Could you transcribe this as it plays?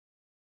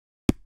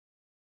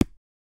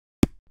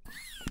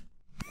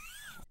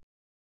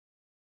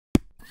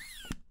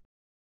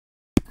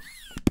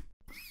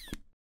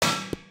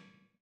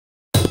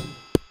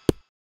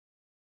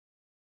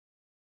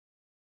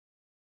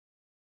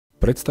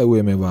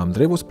Predstavujeme vám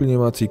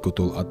drevosplyňovací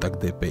kotol ATTACK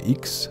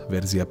DPX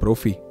verzia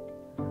Profi.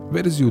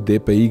 Verziu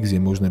DPX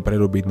je možné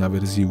prerobiť na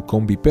verziu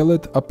kombi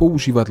pelet a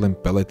používať len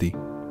pelety.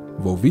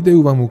 Vo videu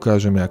vám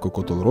ukážeme, ako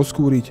kotol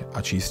rozkúriť a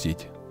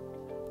čistiť.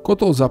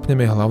 Kotol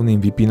zapneme hlavným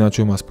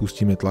vypínačom a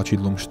spustíme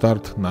tlačidlom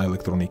Štart na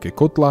elektronike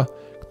kotla,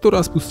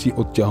 ktorá spustí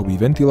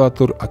odťahový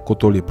ventilátor a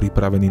kotol je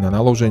pripravený na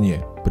naloženie.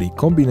 Pri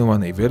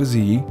kombinovanej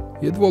verzii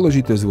je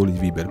dôležité zvoliť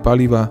výber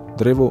paliva,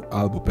 drevo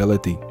alebo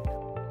pelety.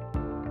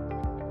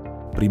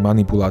 Pri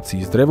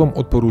manipulácii s drevom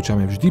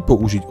odporúčame vždy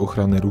použiť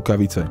ochranné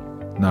rukavice.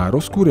 Na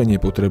rozkúrenie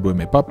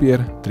potrebujeme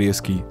papier,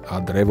 triesky a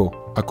drevo.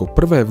 Ako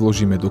prvé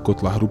vložíme do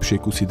kotla hrubšie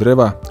kusy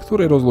dreva,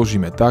 ktoré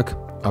rozložíme tak,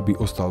 aby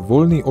ostal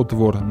voľný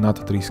otvor nad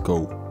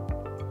tryskou.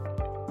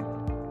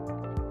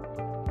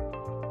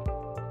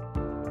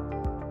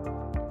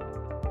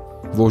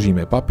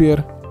 Vložíme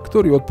papier,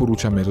 ktorý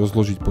odporúčame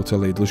rozložiť po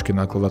celej dĺžke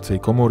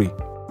nakladacej komory.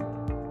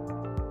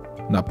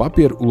 Na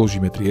papier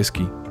uložíme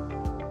triesky.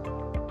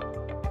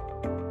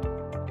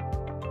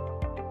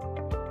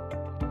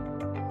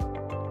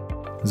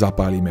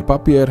 Zapálime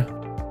papier.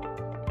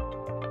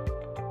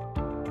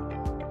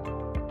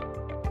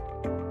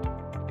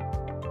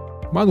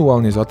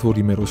 Manuálne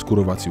zatvoríme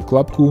rozkúrovaciu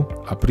klapku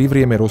a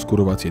privrieme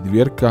rozkúrovacie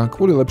dvierka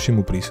kvôli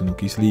lepšiemu prísunu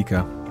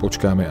kyslíka.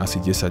 Počkáme asi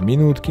 10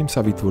 minút, kým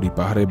sa vytvorí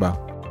pahreba.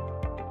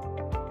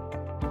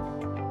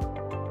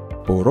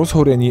 Po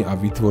rozhorení a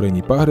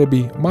vytvorení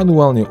pahreby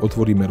manuálne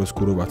otvoríme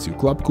rozkúrovaciu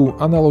klapku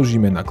a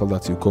naložíme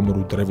nakladaciu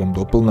komoru drevom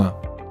do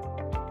plna.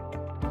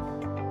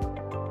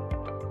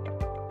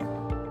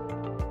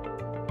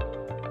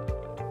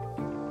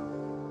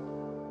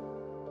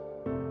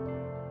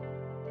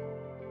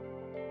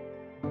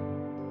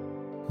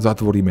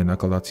 Zatvoríme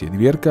nakladacie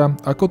dvierka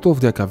a kotol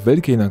vďaka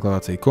veľkej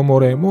nakladacej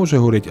komore môže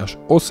horieť až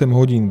 8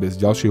 hodín bez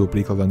ďalšieho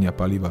prikladania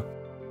paliva.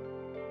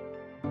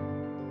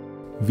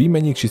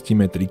 Výmenník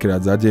čistíme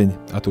 3-krát za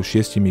deň, a to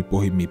 6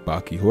 pohybmi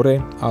páky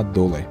hore a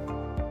dole.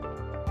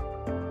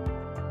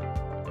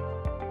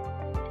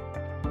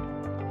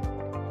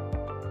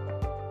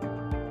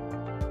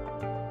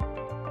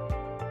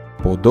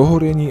 Po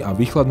dohorení a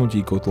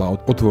vychladnutí kotla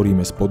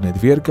otvoríme spodné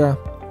dvierka,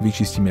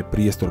 vyčistíme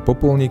priestor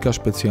popolníka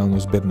špeciálnou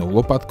zbernou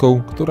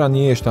lopatkou, ktorá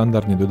nie je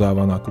štandardne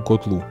dodávaná ku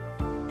kotlu.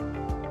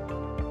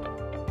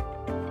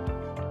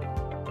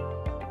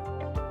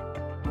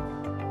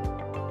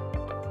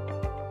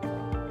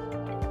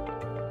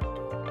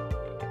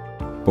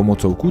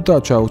 Pomocou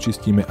kutáča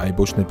očistíme aj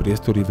bočné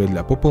priestory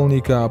vedľa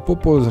popolníka a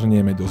popol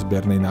zhrnieme do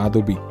zbernej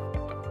nádoby.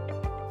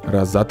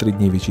 Raz za 3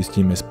 dní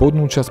vyčistíme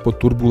spodnú časť pod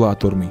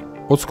turbulátormi.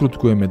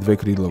 Odskrutkujeme 2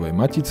 krídlové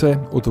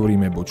matice,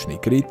 otvoríme bočný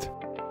kryt.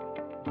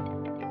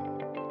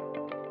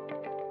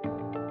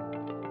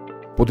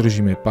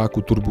 Podržíme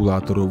páku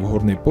turbulátorov v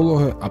hornej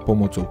polohe a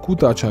pomocou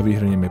kutáča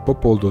vyhrnieme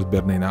popol do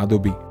zbernej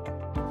nádoby.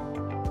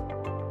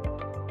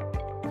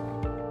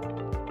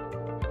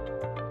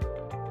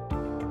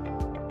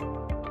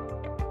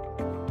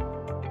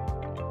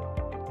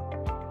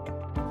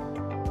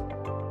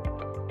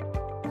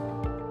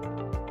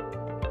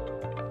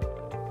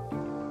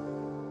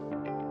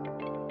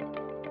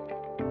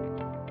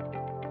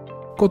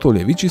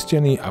 Kotol je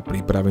vyčistený a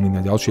pripravený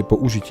na ďalšie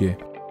použitie.